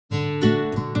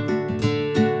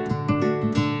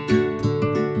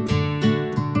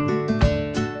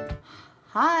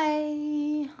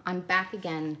back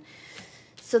again.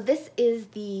 So this is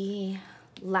the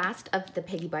last of the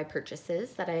Peggybuy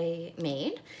purchases that I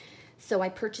made. So I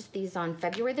purchased these on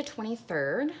February the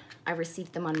 23rd. I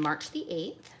received them on March the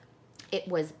 8th. It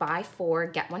was buy 4,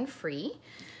 get 1 free.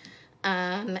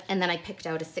 And then I picked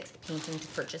out a 6th painting to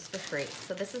purchase for free.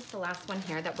 So this is the last one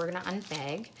here that we're gonna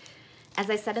unbag. As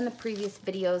I said in the previous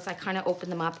videos, I kind of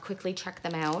opened them up, quickly checked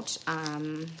them out,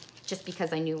 just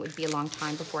because I knew it would be a long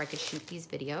time before I could shoot these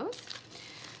videos.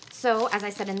 So as I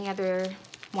said in the other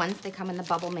ones, they come in the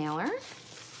bubble mailer.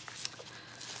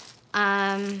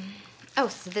 Oh,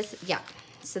 so this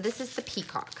is the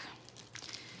Peacock.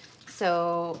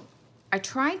 So I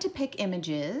tried to pick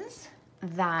images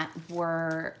that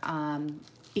were,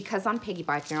 because on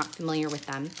Peggybuy, if you're not familiar with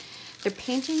them, their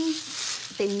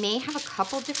paintings, they may have a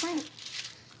couple different,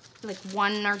 like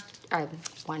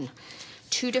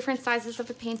two different sizes of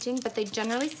a painting, but they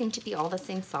generally seem to be all the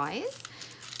same size.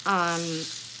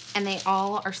 And they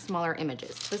all are smaller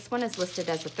images. This one is listed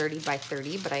as a 30 by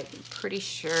 30, but I'm pretty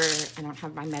sure I don't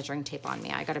have my measuring tape on me.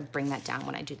 I gotta bring that down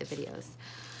when I do the videos.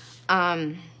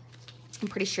 I'm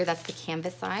pretty sure that's the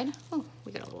canvas side. Oh,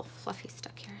 we got a little fluffy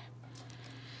stuck here.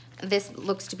 This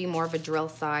looks to be more of a drill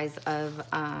size of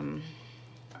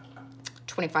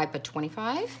 25 by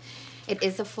 25. It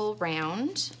is a full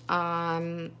round,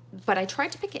 but I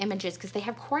tried to pick images because they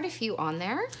have quite a few on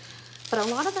there, but a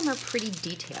lot of them are pretty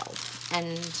detailed.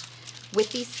 And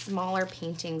with these smaller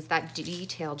paintings, that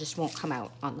detail just won't come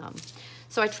out on them.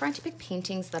 So I tried to pick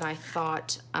paintings that I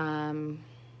thought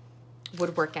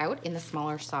would work out in the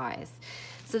smaller size.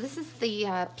 So this is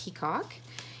the Peacock.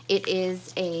 It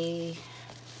is a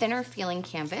thinner feeling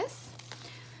canvas.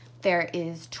 There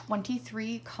is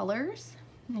 23 colors,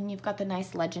 and you've got the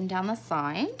nice legend down the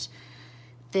side.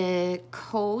 The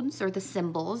codes or the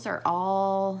symbols are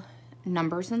all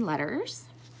numbers and letters.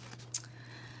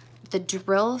 The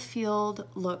drill field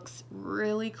looks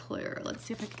really clear. Let's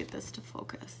see if I can get this to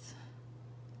focus.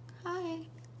 Hi.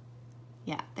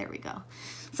 Yeah, there we go.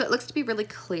 So it looks to be really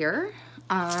clear.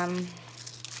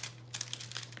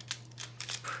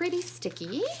 Pretty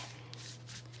sticky.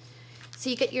 So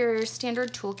you get your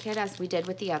standard toolkit as we did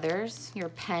with the others, your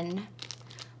pen,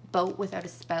 boat without a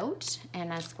spout,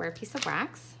 and a square piece of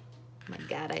wax. Oh my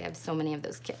God, I have so many of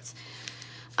those kits.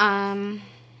 So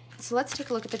let's take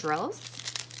a look at the drills.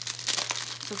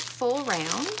 So full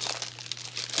round.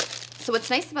 So what's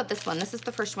nice about this one, this is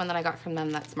the first one that I got from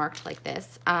them that's marked like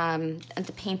this. And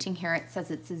the painting here, it says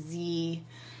it's a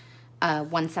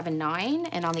Z179,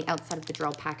 and on the outside of the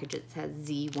drill package, it says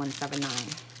Z179.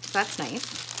 So that's nice.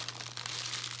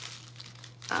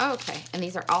 Okay, and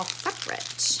these are all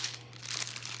separate.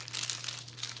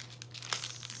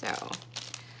 So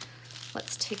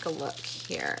let's take a look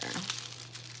here.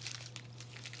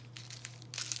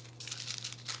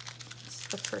 It's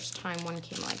the first time one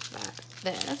came like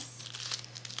this.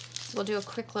 So we'll do a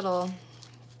quick little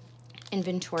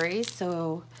inventory.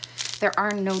 So there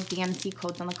are no DMC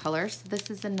codes on the colors. So this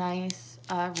is a nice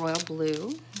royal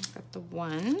blue. I've got the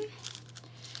one.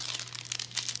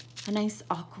 A nice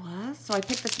aqua. So I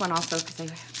picked this one also because I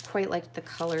quite like the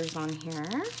colors on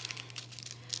here.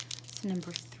 It's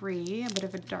number 3, a bit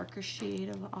of a darker shade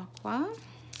of aqua.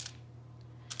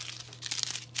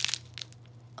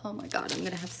 Oh my God, I'm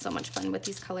gonna have so much fun with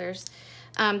these colors.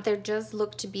 There does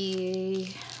look to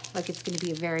be like it's gonna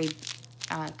be a very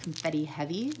confetti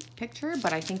heavy picture,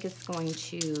 but I think it's going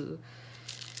to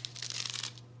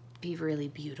be really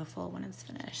beautiful when it's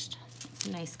finished. It's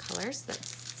nice colors. That's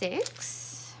 6.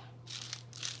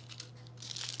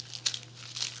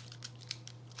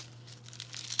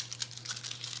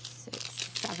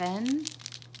 7,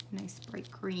 nice bright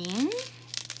green.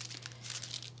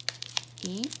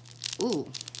 8. Ooh,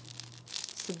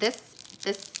 so this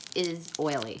is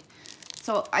oily.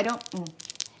 So I don't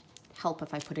help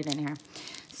if I put it in here.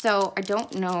 So I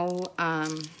don't know,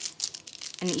 and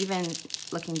even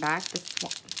looking back, this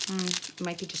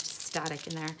might be just static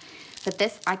in there, but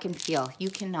this I can feel. You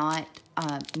cannot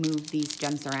move these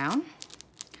gems around.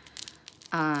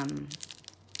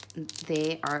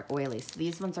 They are oily, so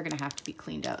these ones are gonna have to be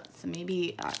cleaned out. So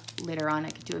maybe later on I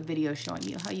could do a video showing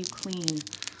you how you clean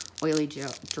oily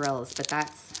drills, but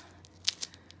that's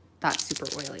super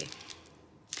oily.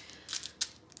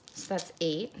 So that's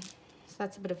 8. So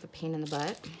that's a bit of a pain in the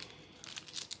butt.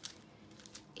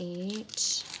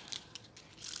 8,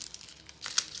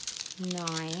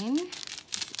 9.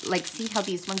 Like, see how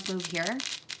these ones move here?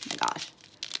 Oh my gosh.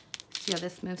 See how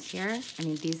this moves here? I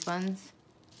mean, these ones,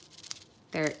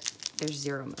 there's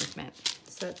 0 movement.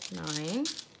 So that's 9,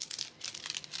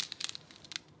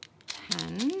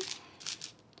 10,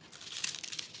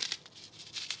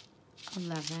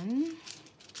 11,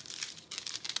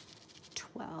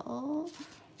 12,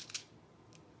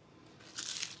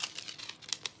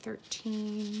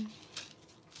 13,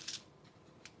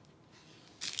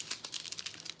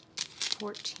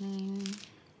 14,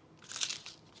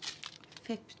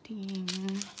 15,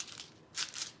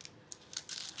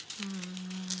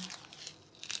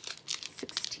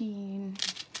 16,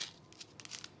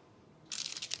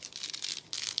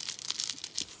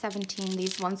 17.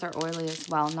 These ones are oily as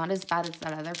well. Not as bad as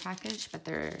that other package, but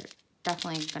they're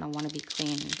definitely going to want to be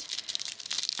cleaned,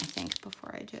 I think,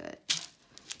 before I do it.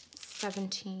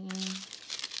 17,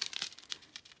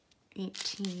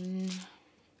 18,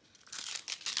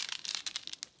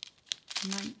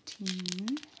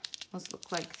 19. Those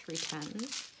look like 3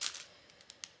 10s.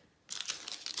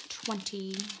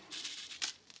 20,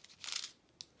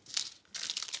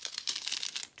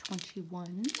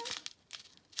 21,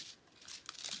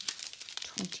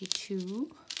 22,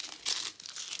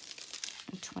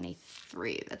 and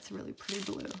 23. That's really pretty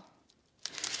blue.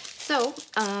 So,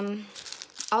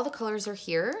 all the colors are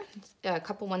here. A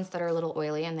couple ones that are a little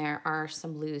oily, and there are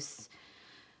some loose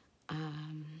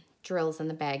drills in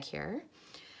the bag here.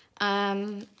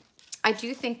 I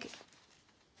do think,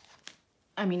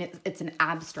 I mean, it's an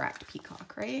abstract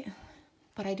peacock, right?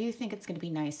 But I do think it's going to be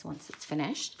nice once it's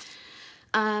finished.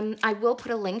 I will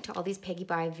put a link to all these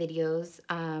Peggybuy videos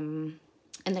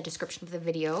in the description of the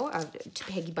video to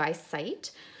Peggybuy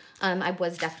site. I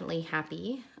was definitely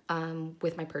happy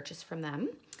with my purchase from them.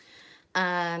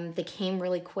 They came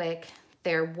really quick.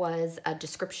 There was a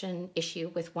description issue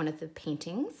with one of the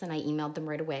paintings, and I emailed them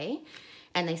right away.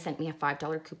 And they sent me a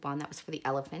 $5 coupon that was for the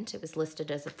elephant. It was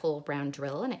listed as a full round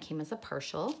drill, and it came as a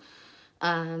partial.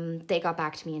 They got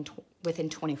back to me within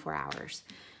 24 hours.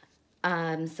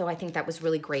 So I think that was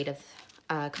really great of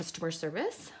customer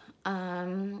service.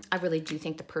 I really do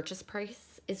think the purchase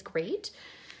price is great.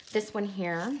 This one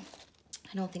here,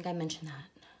 I don't think I mentioned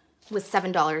that, was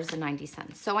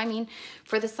 $7.90. So I mean,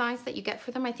 for the size that you get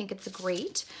for them, I think it's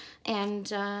great,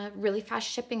 and really fast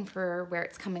shipping for where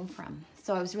it's coming from.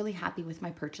 So I was really happy with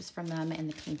my purchase from them and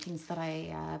the paintings that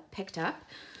I picked up.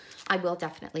 I will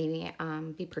definitely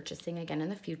be purchasing again in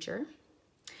the future.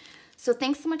 So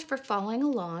thanks so much for following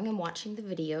along and watching the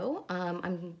video.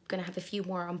 I'm gonna have a few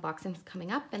more unboxings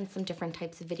coming up and some different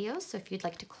types of videos. So if you'd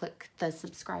like to click the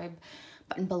subscribe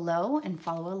button below and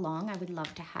follow along, I would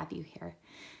love to have you here.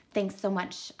 Thanks so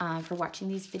much for watching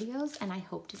these videos, and I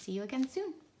hope to see you again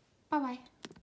soon. Bye-bye.